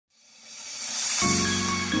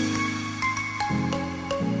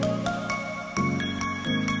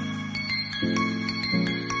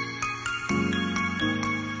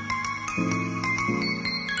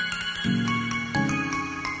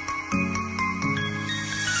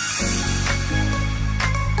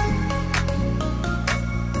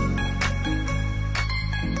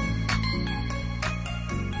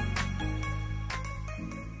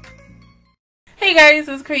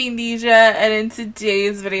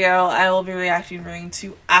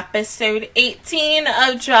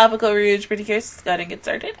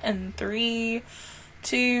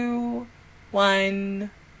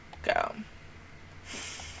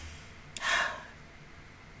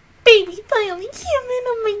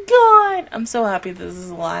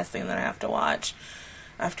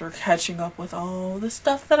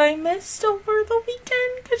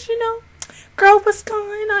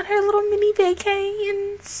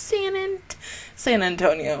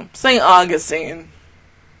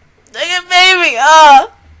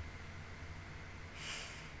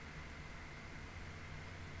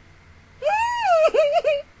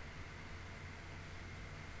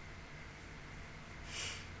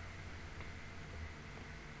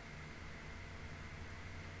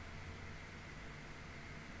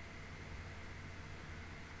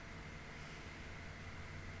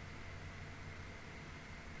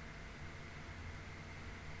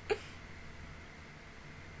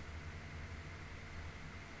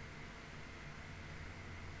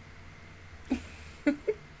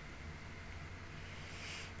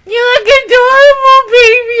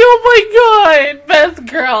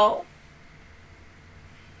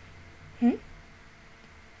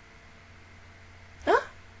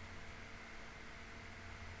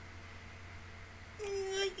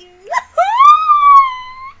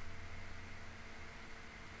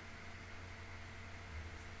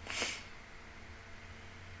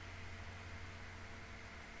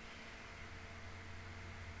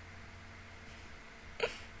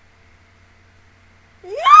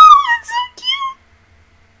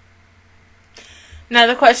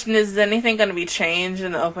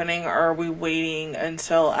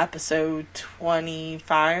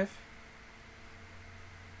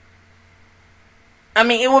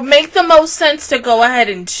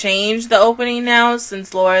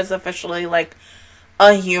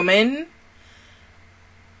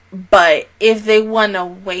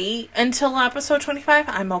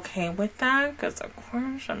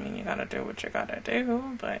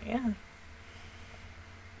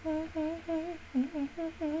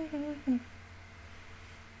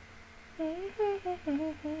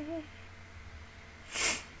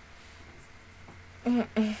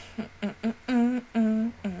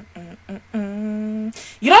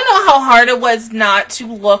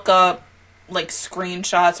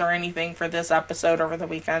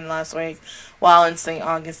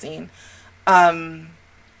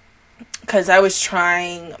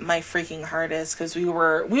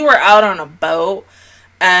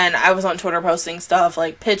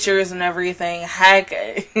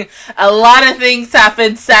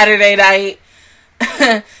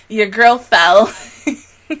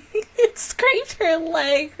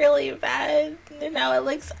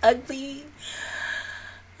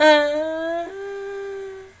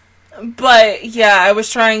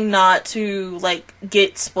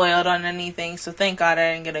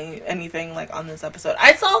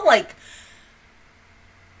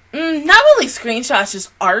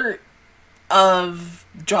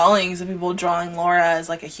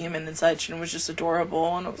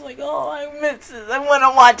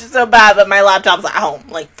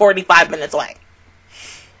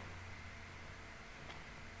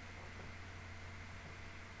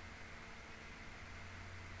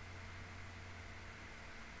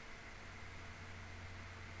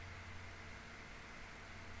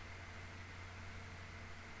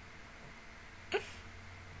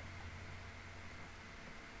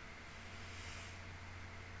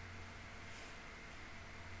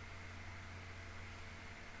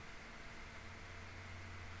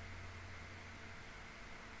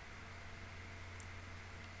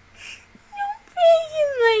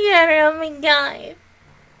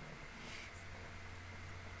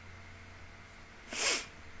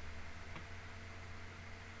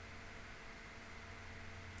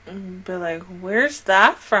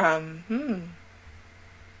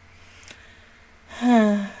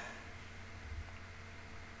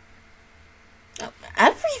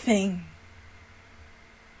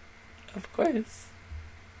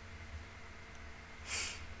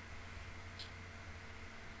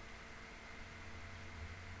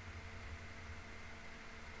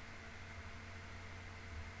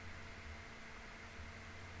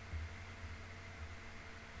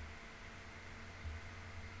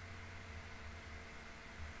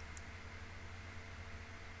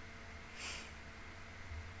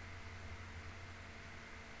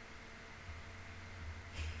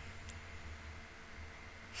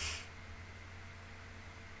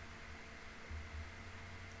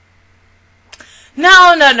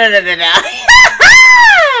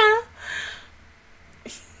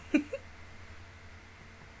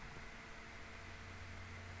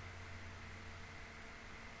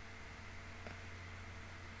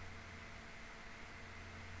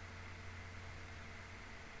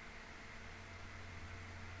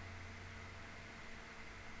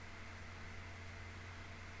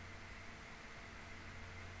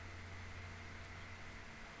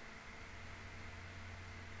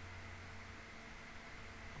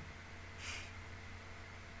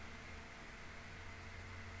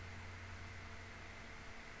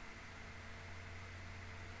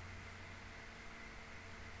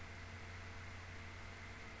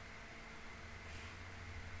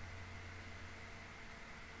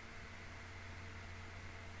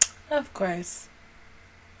Of course.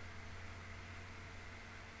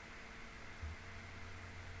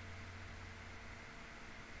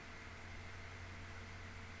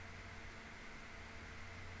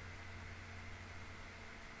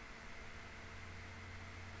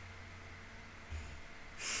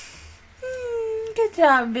 Good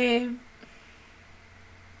job, babe.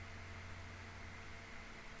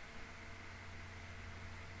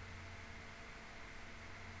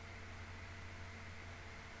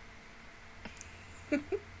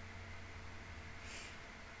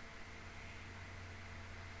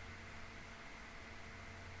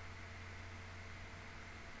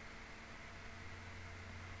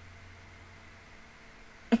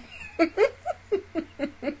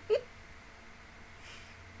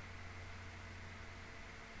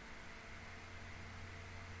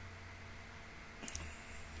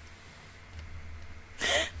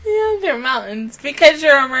 Yeah, they're mountains. Because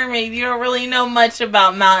you're a mermaid, you don't really know much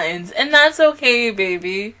about mountains. And that's okay,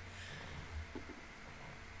 baby.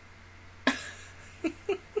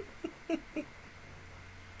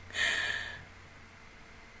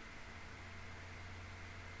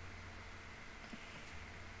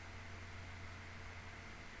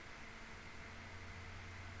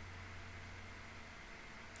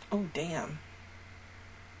 Oh, damn.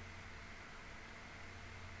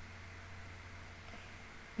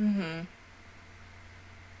 Mm-hmm.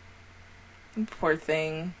 Poor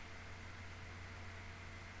thing.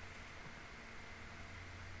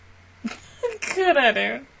 Good at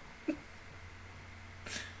her.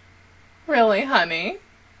 Really, honey?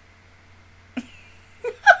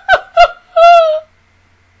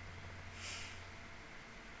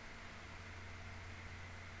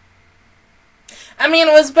 I mean,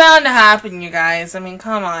 it was bound to happen, you guys. I mean,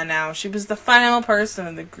 come on now. She was the final person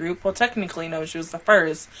in the group. Well, technically, no, she was the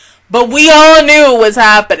first. But we all knew it was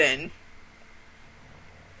happening.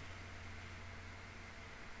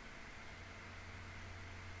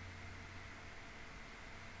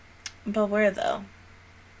 But where, though?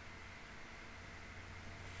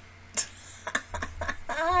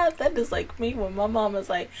 That is like me when my mom was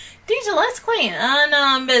like, Deja, let's clean. Oh, no,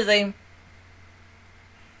 I'm busy.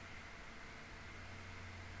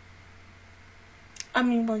 I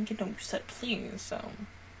mean, well, you know, you said please, so.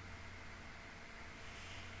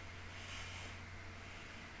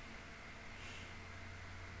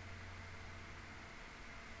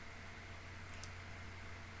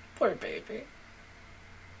 Poor baby.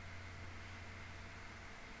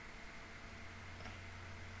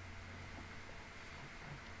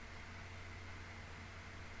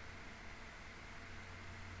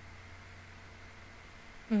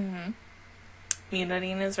 Mm-hmm.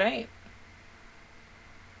 Nadine is right.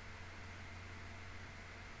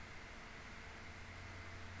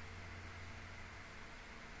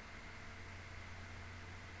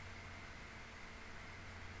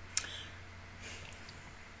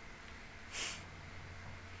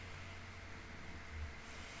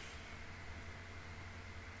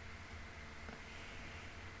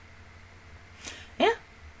 Yeah,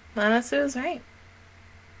 Manasu is right.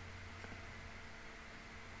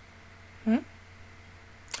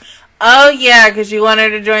 Oh, yeah, because you want her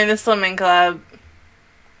to join the swimming club.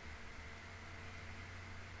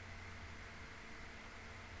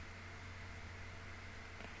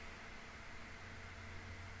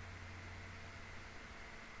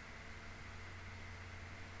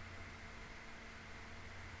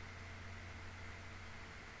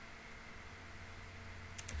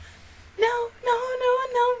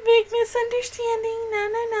 No, big misunderstanding.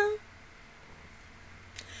 No.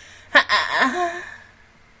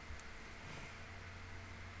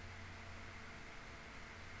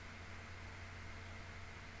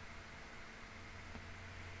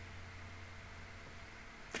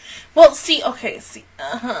 Well, see,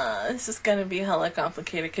 this is gonna be hella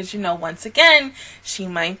complicated, because, you know, once again, she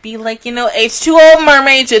might be like, you know, H2O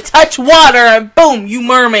mermaid, you touch water, and boom, you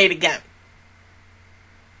mermaid again.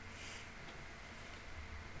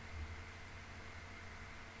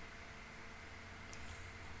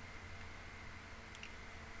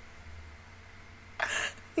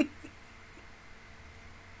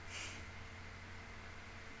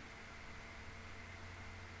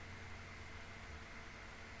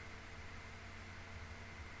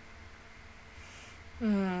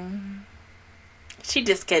 She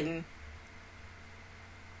just kidding.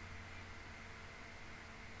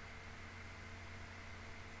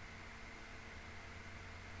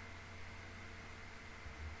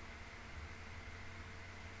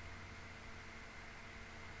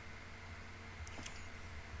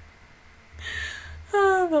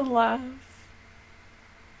 Oh, the laugh.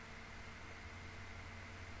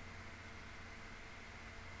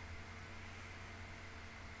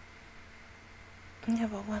 Yeah,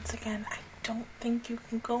 but once again, I don't think you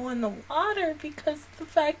can go in the water because the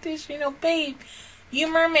fact is, you know, babe, you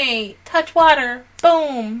mermaid, touch water,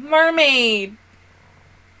 boom, mermaid.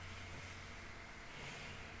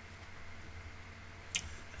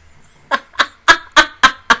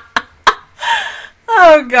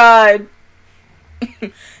 Oh, God.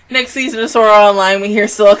 Next season of Sword Art Online, we hear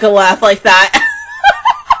Silica laugh like that.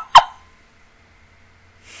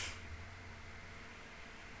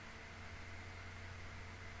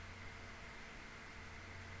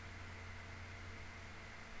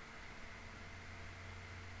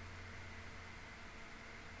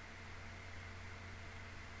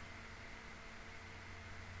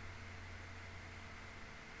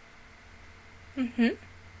 Mm-hmm.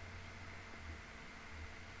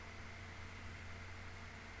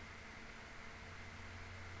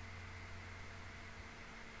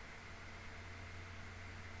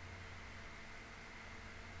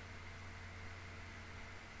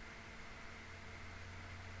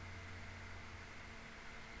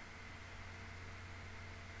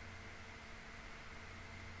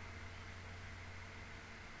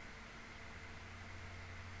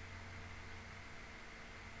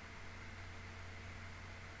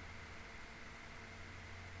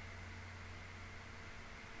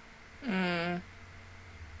 Mm.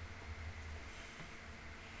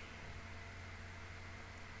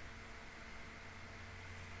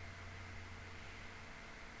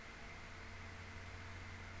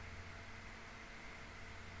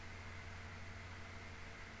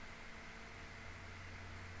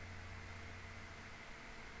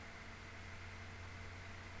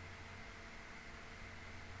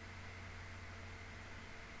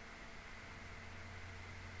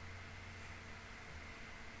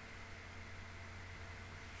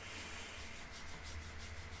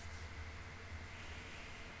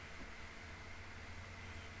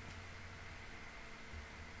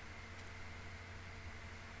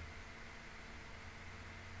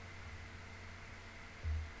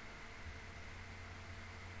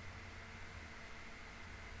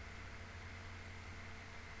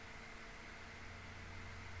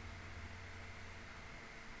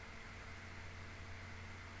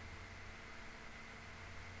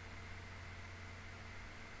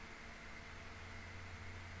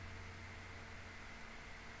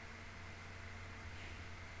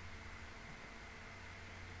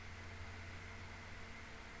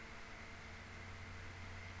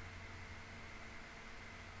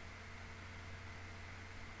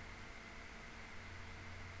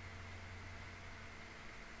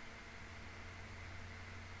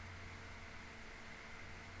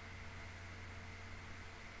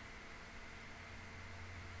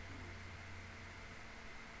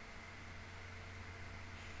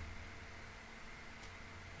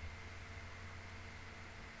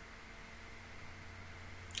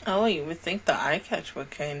 Oh, you would think the eye catch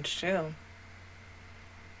would change too.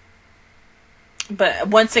 But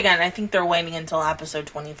once again, I think they're waiting until episode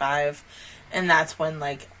 25. And that's when,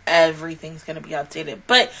 like, everything's going to be updated.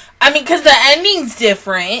 But, I mean, because the ending's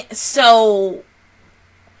different. So,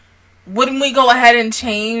 wouldn't we go ahead and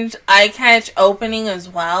change eye catch opening as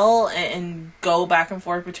well? And go back and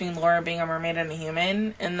forth between Laura being a mermaid and a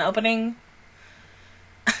human in the opening?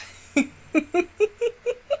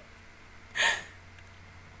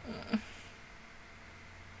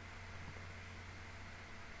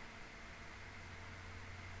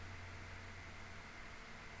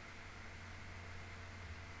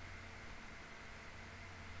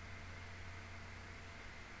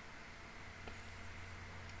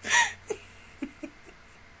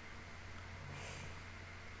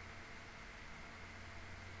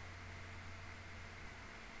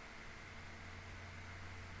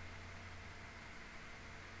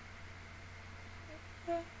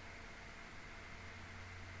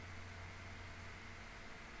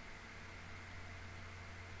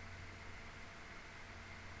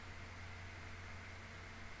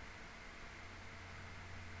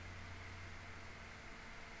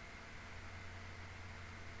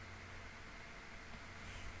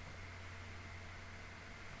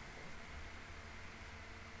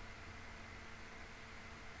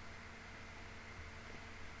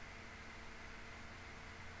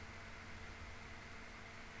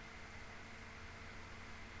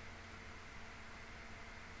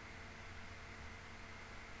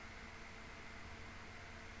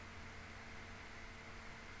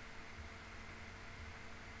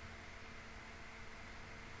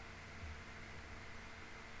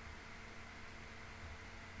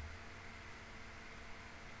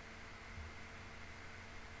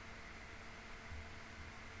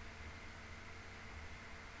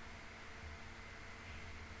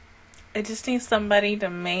 I just need somebody to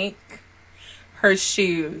make her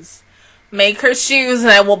shoes. Make her shoes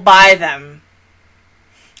and I will buy them.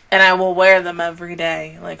 And I will wear them every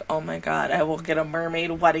day. Like, oh my god, I will get a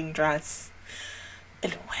mermaid wedding dress.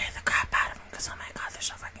 And wear the crap out of them because, oh my god, they're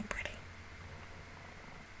so fucking pretty.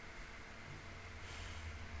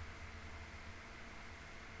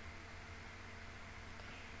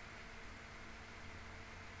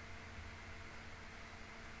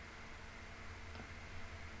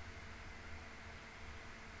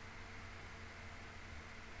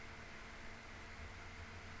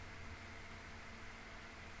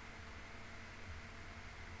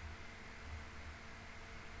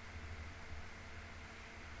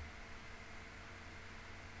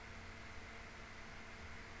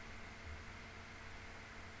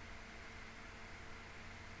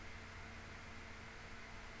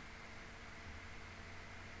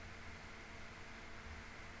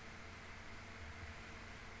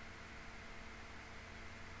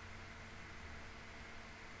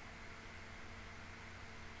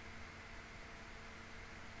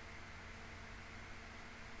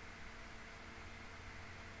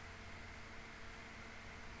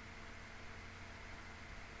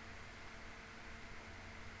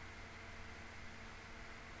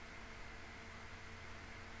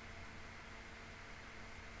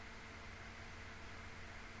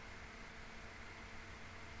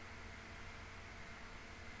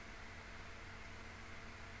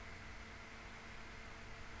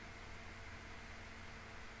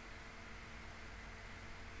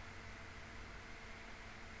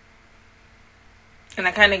 And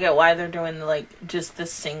I kind of get why they're doing, like, just the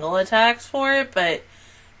single attacks for it, but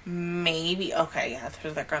maybe... Okay, yeah,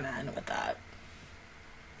 they're gonna end with that.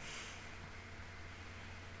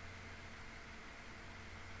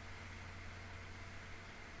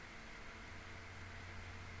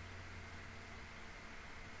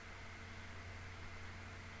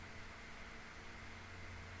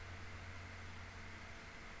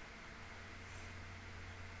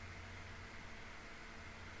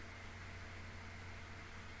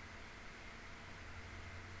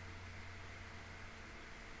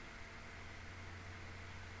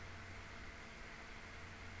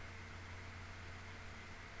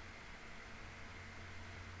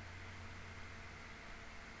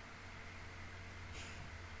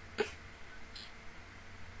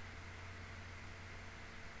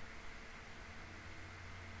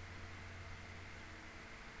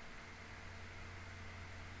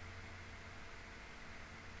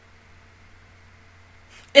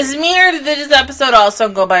 Is me or did this episode also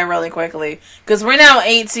go by really quickly? Because we're now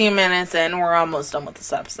 18 minutes in. We're almost done with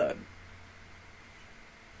this episode.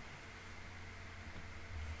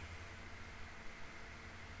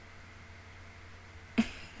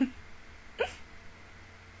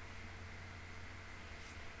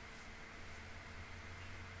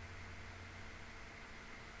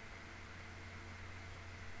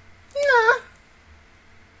 Nah.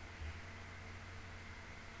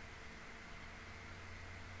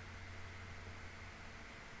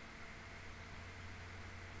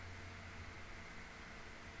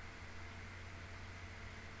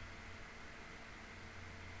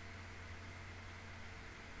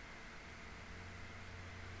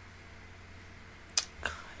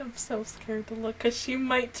 I'm so scared to look because she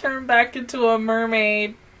might turn back into a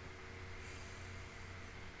mermaid.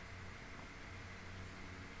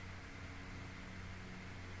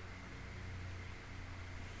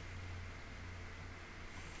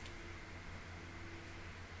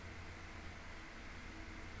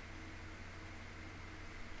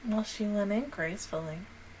 Well, she went in gracefully.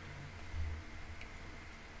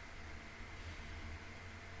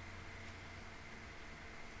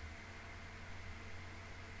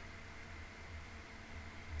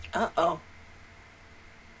 Uh-oh.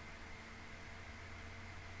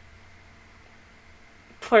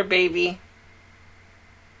 Poor baby.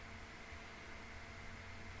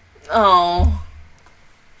 Oh.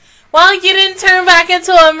 Well, you didn't turn back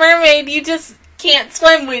into a mermaid. You just can't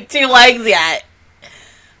swim with 2 legs yet.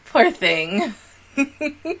 Poor thing.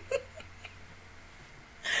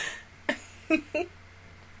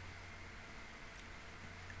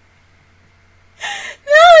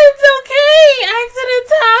 No, it's okay.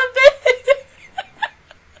 Accidents happen.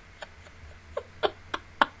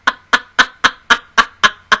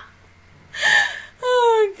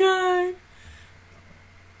 Oh, God.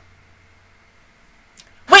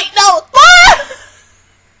 Wait, no. Ah!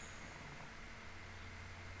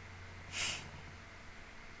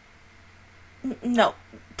 No,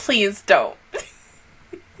 please don't.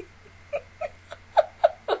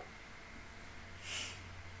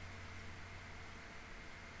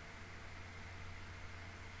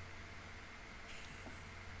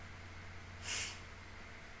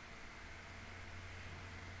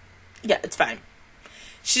 Yeah, it's fine.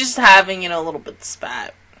 She's just having, a little bit of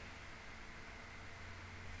spat.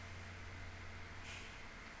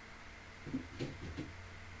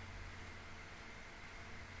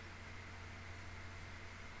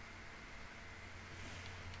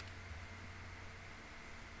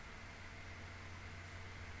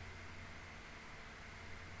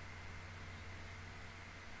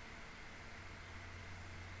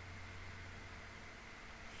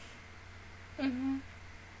 Mm-hmm.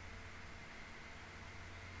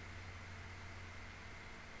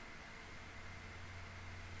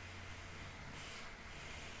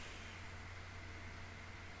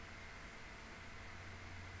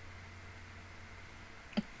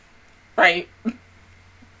 Right.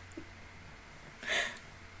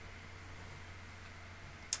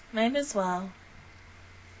 Might as well.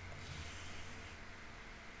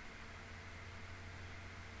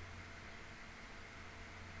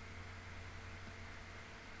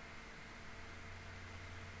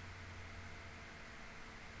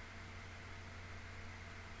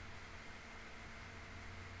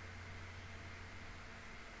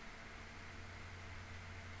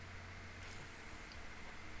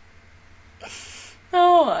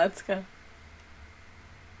 Oh, that's good.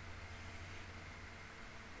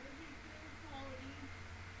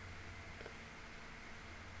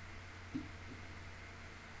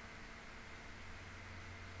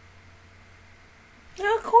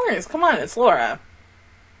 Yeah, of course. Come on, it's Laura.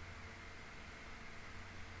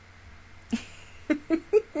 But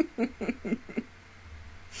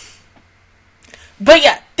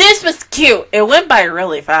yeah, this was cute. It went by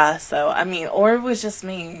really fast, though. I mean, or it was just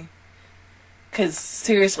me. Because,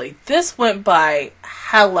 seriously, this went by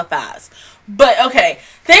hella fast. But, okay,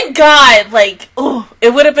 thank God, like,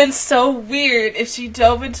 it would have been so weird if she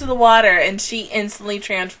dove into the water and she instantly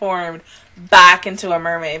transformed back into a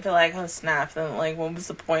mermaid. But, like, oh, snap. Then, like, what was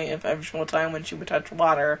the point if every single time when she would touch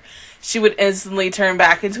water, she would instantly turn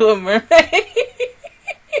back into a mermaid?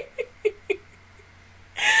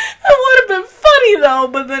 That would have been funny, though,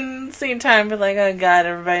 but then at the same time, be like, oh god,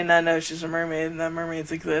 everybody now knows she's a mermaid, and that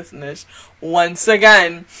mermaids exist, and this once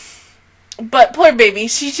again. But poor baby,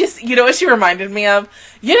 she just, you know what she reminded me of?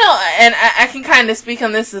 You know, and I can kind of speak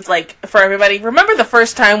on this as, like, for everybody. Remember the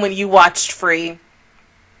first time when you watched Free?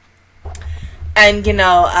 And, you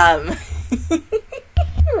know,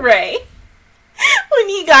 Ray, when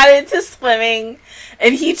he got into swimming,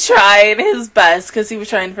 and he tried his best because he was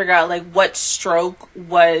trying to figure out, like, what stroke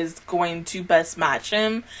was going to best match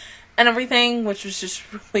him and everything, which was just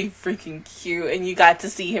really freaking cute. And you got to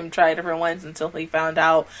see him try different ones until he found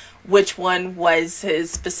out which one was his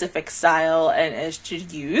specific style and as to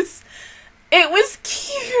use. It was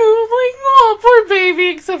cute. Like, oh, poor baby,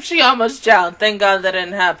 except she almost drowned. Thank God that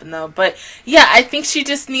didn't happen, though. But, yeah, I think she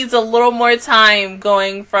just needs a little more time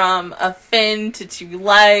going from a fin to 2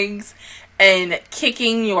 legs and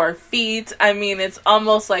kicking your feet. I mean, it's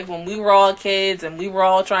almost like when we were all kids and we were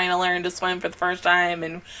all trying to learn to swim for the first time,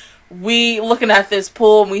 and we looking at this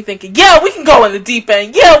pool and we thinking, yeah, we can go in the deep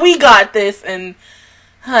end. Yeah, we got this. And,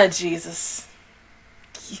 oh, Jesus.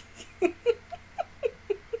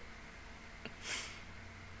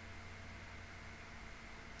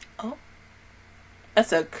 Oh,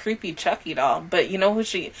 that's a creepy Chucky doll. But you know who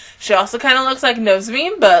she also kind of looks like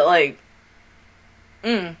Nozmine, but like,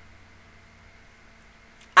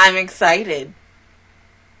 I'm excited.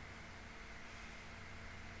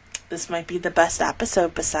 This might be the best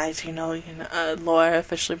episode besides, Laura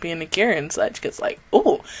officially being a Kira and such. Because, like,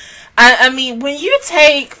 ooh. I mean, when you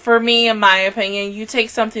take, for me, in my opinion, you take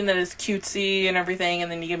something that is cutesy and everything, and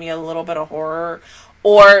then you give me a little bit of horror,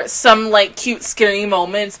 or some, like, cute, scary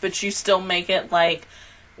moments, but you still make it, like,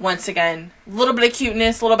 once again, a little bit of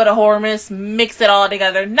cuteness, a little bit of horrorness, mix it all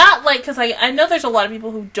together. Not, like, because I know there's a lot of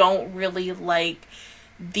people who don't really like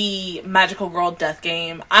the Magical Girl Death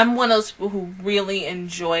Game. I'm one of those people who really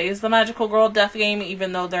enjoys the Magical Girl Death Game,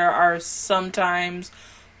 even though there are some times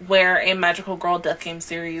where a Magical Girl Death Game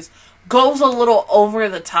series goes a little over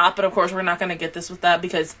the top, but of course we're not going to get this with that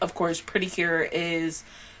because, of course, Precure is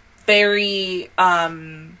very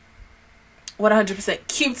 100%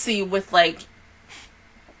 cutesy with, like,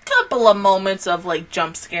 couple of moments of, like,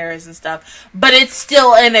 jump scares and stuff, but it's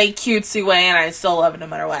still in a cutesy way, and I still love it no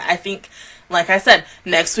matter what. I think, like I said,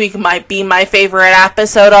 next week might be my favorite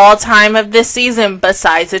episode all time of this season,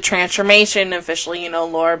 besides the transformation, officially,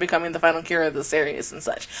 Laura becoming the final cure of the series and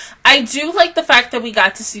such. I do like the fact that we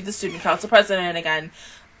got to see the student council president again.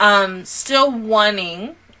 Still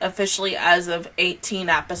wanting, officially as of 18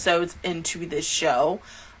 episodes into this show,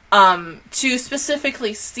 to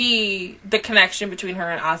specifically see the connection between her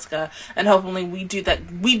and Asuka, and hopefully we do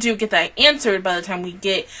get that answered by the time we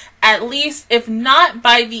get, at least, if not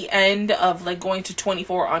by the end of like going to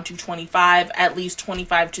 24 onto 25, at least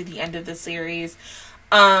 25 to the end of the series.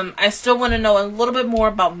 I still want to know a little bit more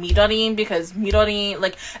about Midori, because Midori,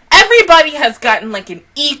 like, everybody has gotten like an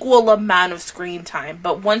equal amount of screen time,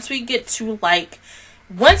 but once we're getting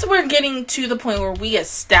to the point where we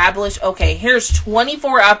establish, okay, here's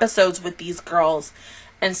 24 episodes with these girls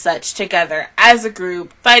and such together as a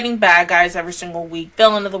group, fighting bad guys every single week,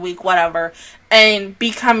 villain of the week, whatever, and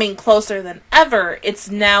becoming closer than ever,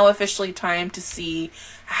 it's now officially time to see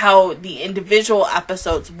how the individual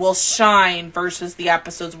episodes will shine versus the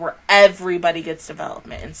episodes where everybody gets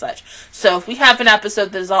development and such. So if we have an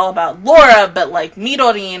episode that is all about Laura, but like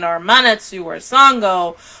Midori or Manatsu or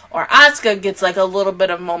Sango or Asuka gets like a little bit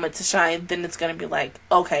of moment to shine, then it's going to be like,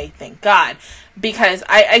 okay, thank God. Because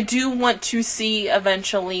I do want to see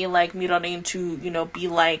eventually like Midori to, you know, be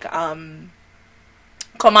like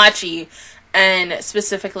Komachi, and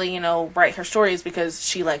specifically, you know, write her stories, because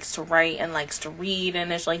she likes to write and likes to read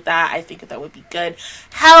and it's like that. I think that would be good.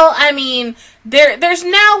 Hell, I mean, there's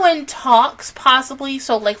now in talks possibly,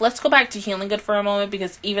 so like let's go back to Healing Good for a moment,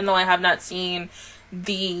 because even though I have not seen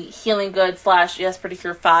the Healing Good / Yes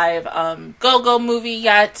Precure 5 Go-Go movie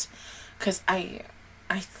yet, because I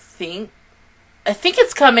think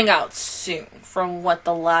it's coming out soon from what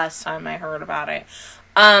the last time I heard about it.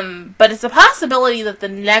 But it's a possibility that the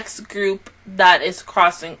next group that is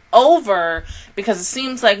crossing over, because it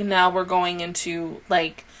seems like now we're going into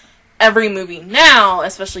like every movie now,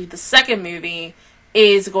 especially the second movie,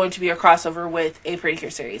 is going to be a crossover with a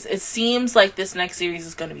Precure series. It seems like this next series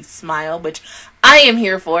is going to be Smile, which I am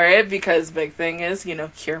here for it, because big thing is, you know,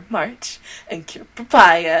 Cure March and Cure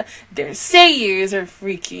Papaya, their seiyus are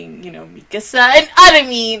freaking, you know, Mikasa and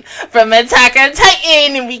Armin from Attack on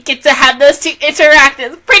Titan, and we get to have those two interact.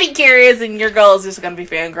 It's pretty curious, and your girl is just going to be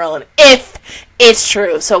fangirling if it's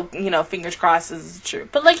true. So, you know, fingers crossed this is true.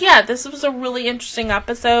 But like, yeah, this was a really interesting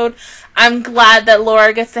episode. I'm glad that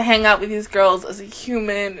Laura gets to hang out with these girls as a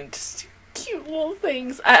human and just do cute little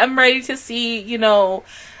things. I'm ready to see, you know,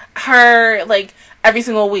 her like every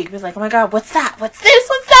single week be like, oh my god, what's that, what's this,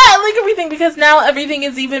 what's that, like everything, because now everything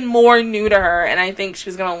is even more new to her, and I think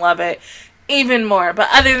she's gonna love it even more. But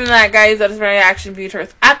other than that, guys, that is my reaction view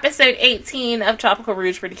towards episode 18 of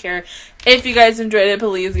Tropical-Rouge Precure. If you guys enjoyed it,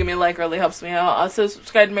 please give me a like, it really helps me out. Also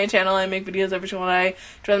subscribe to my channel. I make videos every single day.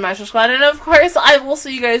 Join the Master Squad, and of course I will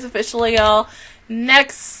see you guys officially, y'all,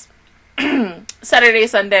 next Saturday,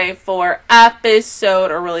 Sunday for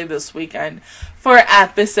episode, or really this weekend, for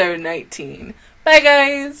episode 19. Bye,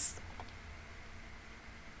 guys!